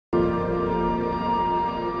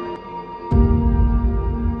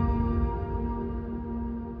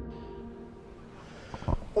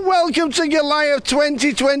Welcome to Goliath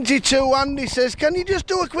 2022. Andy says, can you just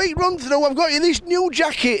do a quick run through? I've got you this new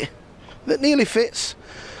jacket that nearly fits.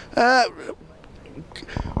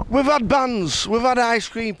 We've had bands, we've had ice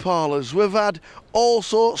cream parlours, we've had all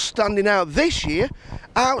sorts standing out this year.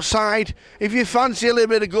 Outside, if you fancy a little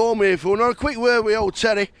bit of gourmet food, or a quick word with old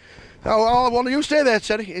Terry. Oh, I want you to stay there,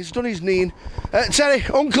 Terry. He's done his knee in. Terry,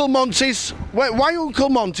 Uncle Monty's. Why Uncle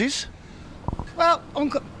Monty's? Well,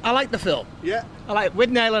 I like the film. Yeah. I like With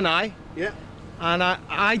Nail and I. Yeah. And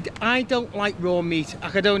I don't like raw meat. I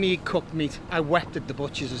could only eat cooked meat. I wept at the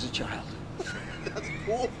butchers as a child. That's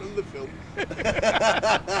more from the film.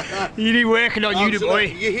 You need working on you, boy.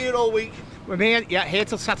 You're here all week. We're here, yeah, here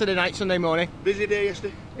till Saturday night, Sunday morning. Busy day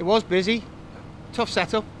yesterday? It was busy. Tough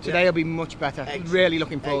setup. Today will be much better. Excellent. Really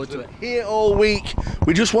looking forward to it. Here all week.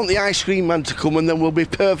 We just want the ice cream man to come and then we'll be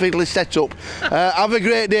perfectly set up. Have a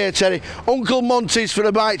great day, Terry. Uncle Monty's for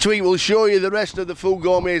a bite to eat. We'll show you the rest of the food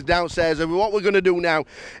gourmets downstairs. And what we're going to do now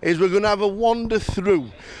is we're going to have a wander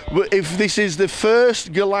through. If this is the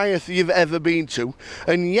first Goliath you've ever been to,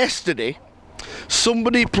 and yesterday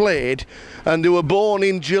somebody played and they were born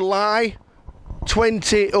in July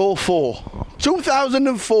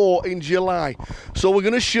 2004 in July. So we're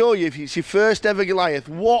going to show you, if it's your first ever Goliath,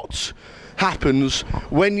 what happens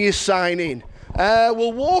when you sign in.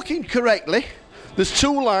 We're walking correctly. There's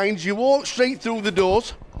two lines. You walk straight through the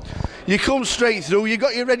doors. You come straight through. You've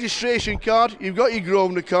got your registration card. You've got your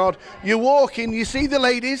Grosvenor card. You walk in. You see the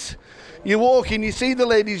ladies. You walk in. You see the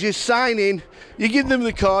ladies. You sign in. You give them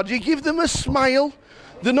the card. You give them a smile.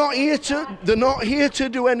 They're not here to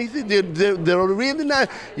do anything. They're really nice.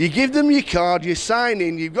 You give them your card, you sign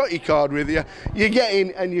in, you've got your card with you, you get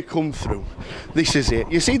in and you come through. This is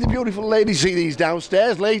it. You see the beautiful ladies, see these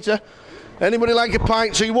downstairs later. Anybody like a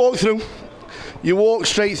pint? So you walk through. You walk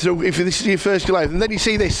straight through if this is your first Goliath. And then you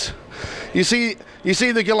see this. You see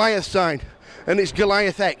the Goliath sign. And it's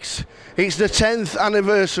Goliath X. It's the 10th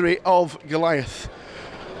anniversary of Goliath.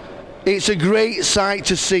 It's a great sight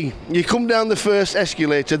to see. You come down the first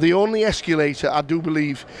escalator, the only escalator I do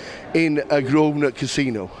believe in a Grosvenor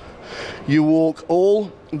casino. You walk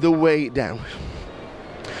all the way down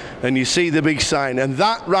and you see the big sign, and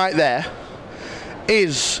that right there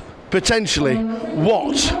is potentially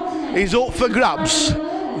what is up for grabs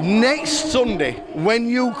next Sunday when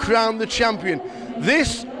you crown the champion.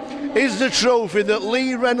 This is the trophy that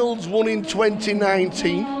Lee Reynolds won in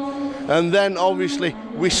 2019. And then obviously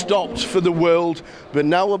we stopped for the world, but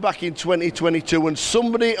now we're back in 2022 and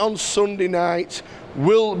somebody on Sunday night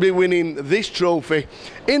will be winning this trophy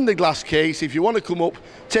in the glass case. If you want to come up,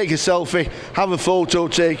 take a selfie, have a photo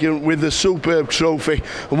taken with the superb trophy.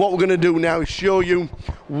 And what we're going to do now is show you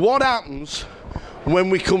what happens when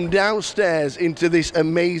we come downstairs into this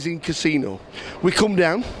amazing casino. We come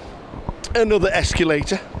down, another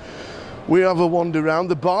escalator, we have a wander around,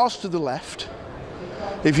 the bar's to the left.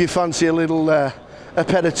 If you fancy a little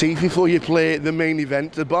aperitif before you play the main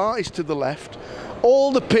event, the bar is to the left.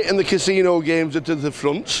 All the pit and the casino games are to the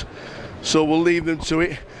front, so we'll leave them to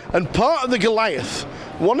it. And part of the Goliath,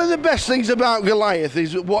 one of the best things about Goliath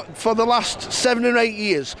is what for the last 7 or 8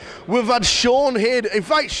 years, we've had Sean Hayden. In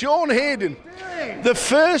fact, Sean Hayden, the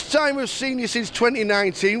first time we've seen you since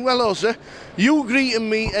 2019. Well, hello, sir. You greet and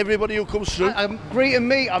meet everybody who comes through. Greet and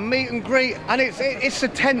meet, I meet and greet, and it's the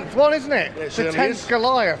 10th one, isn't it? It the 10th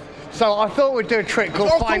Goliath. So I thought we'd do a trick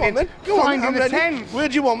called finding the 10s. Where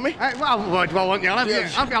do you want me? Well, where do I want you? I'll have you.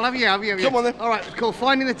 Come on then. All right, it's called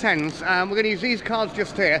Finding the 10s. We're going to use these cards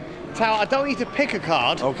just here. Tao, I don't want you to pick a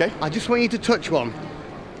card. Okay. I just want you to touch one.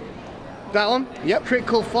 That one? Yep. Trick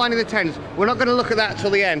called Finding the 10s. We're not going to look at that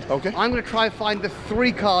till the end. Okay. I'm going to try and find the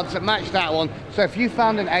 3 cards that match that one. So if you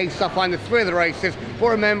found an ace, I'll find the 3 of the races. But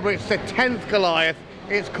remember, it's the 10th Goliath.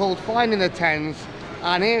 It's called Finding the 10s.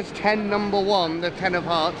 And here's 10 number 1, the 10 of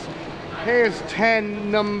hearts. Here's 10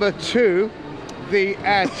 number 2, the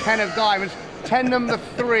 10 of diamonds. 10 number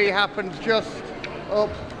 3 happens just up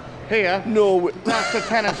here. No. That's the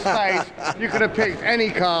 10 of spades. You could have picked any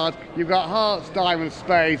card. You've got hearts, diamonds,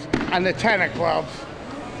 spades, and the 10 of clubs.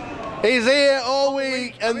 He's here all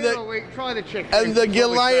week, and Try the chicken. And the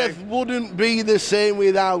Goliath wouldn't be the same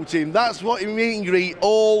without him. That's what he meet and greet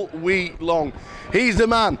all week long. He's the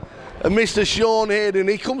man. Mr. Sean Hayden,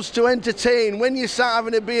 he comes to entertain. When you start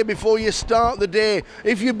having a beer before you start the day,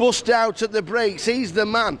 if you bust out at the breaks, he's the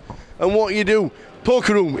man. And what you do,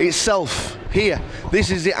 poker room itself here. This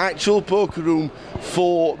is the actual poker room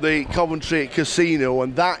for the Coventry Casino,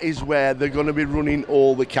 and that is where they're going to be running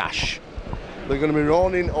all the cash. They're going to be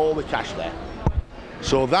running all the cash there.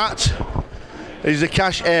 So that is the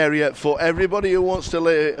cash area for everybody who wants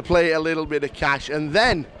to play a little bit of cash. And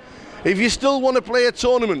then If you still want to play a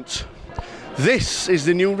tournament, this is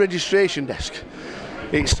the new registration desk.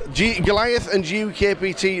 It's Goliath and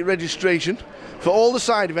GUKPT registration for all the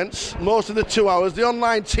side events, most of the 2 hours. The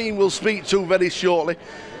online team will speak to very shortly.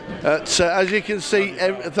 As you can see,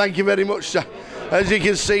 thank you very much, sir. As you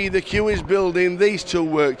can see, the queue is building. These two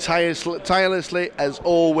work tirelessly as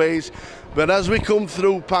always. But as we come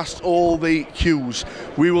through past all the queues,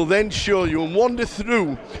 we will then show you and wander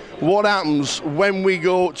through what happens when we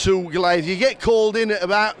go to Goliath. You get called in at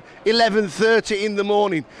about 11:30 in the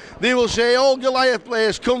morning. They will say, all Goliath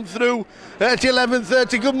players come through at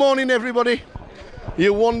 11:30. Good morning, everybody.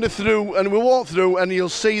 You wander through and we walk through and you'll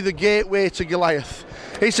see the gateway to Goliath.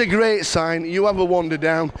 It's a great sign. You have a wander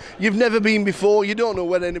down. You've never been before. You don't know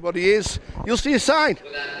where anybody is. You'll see a sign.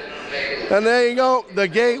 And there you go. The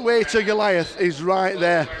gateway to Goliath is right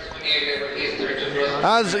there.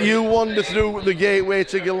 As you wander through the gateway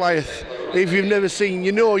to Goliath, if you've never seen,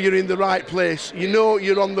 you know you're in the right place. You know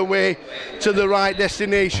you're on the way to the right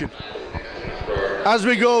destination. As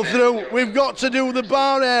we go through, we've got to do the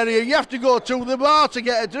bar area. You have to go to the bar to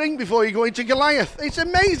get a drink before you go into Goliath. It's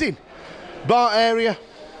amazing. Bar area,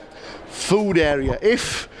 food area.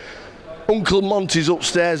 If Uncle Monty's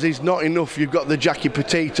upstairs is not enough, you've got the jacket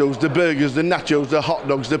potatoes, the burgers, the nachos, the hot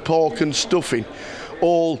dogs, the pork and stuffing,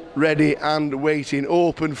 all ready and waiting.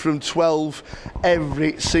 Open from 12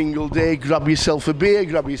 every single day. Grab yourself a beer,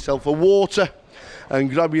 grab yourself a water, and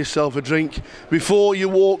grab yourself a drink before you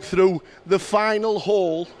walk through the final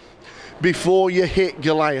hall before you hit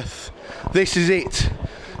Goliath. This is it.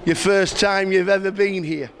 Your first time you've ever been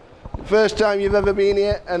here. First time you've ever been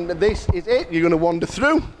here, and this is it. You're going to wander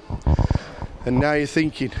through, and now you're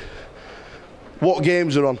thinking, what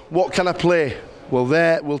games are on? What can I play? Well,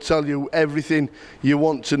 there we'll tell you everything you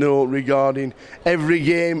want to know regarding every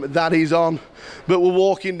game that is on. But we're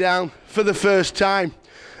walking down for the first time.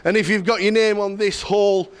 And if you've got your name on this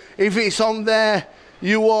hall, if it's on there,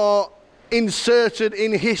 you are inserted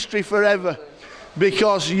in history forever,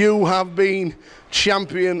 because you have been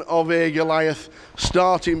champion of a Goliath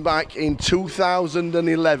starting back in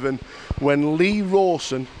 2011 when Lee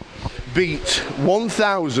Rawson beat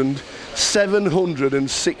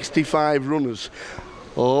 1,765 runners.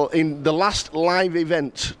 In the last live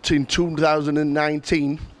event in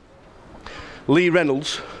 2019, Lee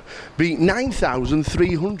Reynolds beat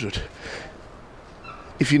 9,300.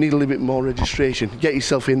 If you need a little bit more registration, get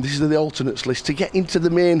yourself in. This is the alternates list to get into the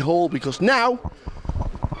main hall, because now,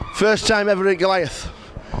 first time ever at Goliath,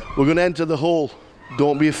 we're going to enter the hall.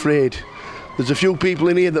 Don't be afraid. There's a few people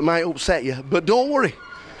in here that might upset you, but don't worry,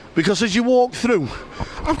 because as you walk through,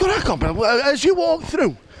 as you walk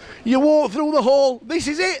through the hall. This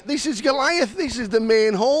is it. This is Goliath. This is the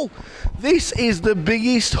main hall. This is the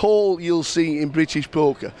biggest hall you'll see in British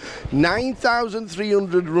poker.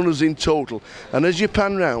 9,300 runners in total. And as you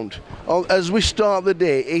pan round, as we start the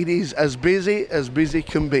day, it is as busy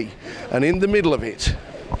can be. And in the middle of it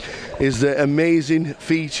is the amazing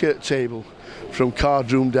feature table from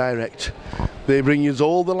Card Room Direct. They bring us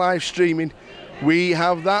all the live streaming. We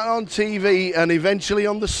have that on TV, and eventually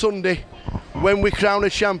on the Sunday, when we crown a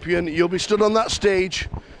champion, you'll be stood on that stage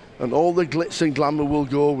and all the glitz and glamour will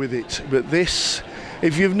go with it. But this,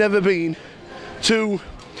 if you've never been to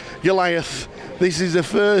Goliath, this is the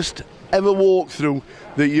first ever walkthrough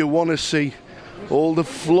that you want to see. All the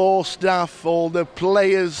floor staff, all the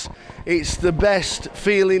players. It's the best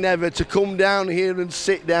feeling ever to come down here and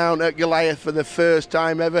sit down at Goliath for the first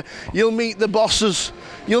time ever. You'll meet the bosses.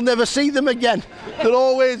 You'll never see them again. They're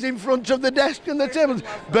always in front of the desk and the tables.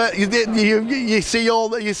 But you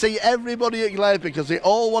see everybody at Goliath because they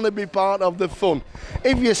all want to be part of the fun.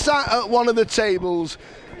 If you sat at one of the tables,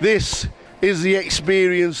 this is the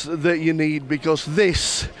experience that you need, because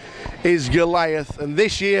this is Goliath, and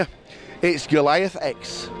this year it's Goliath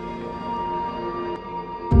X.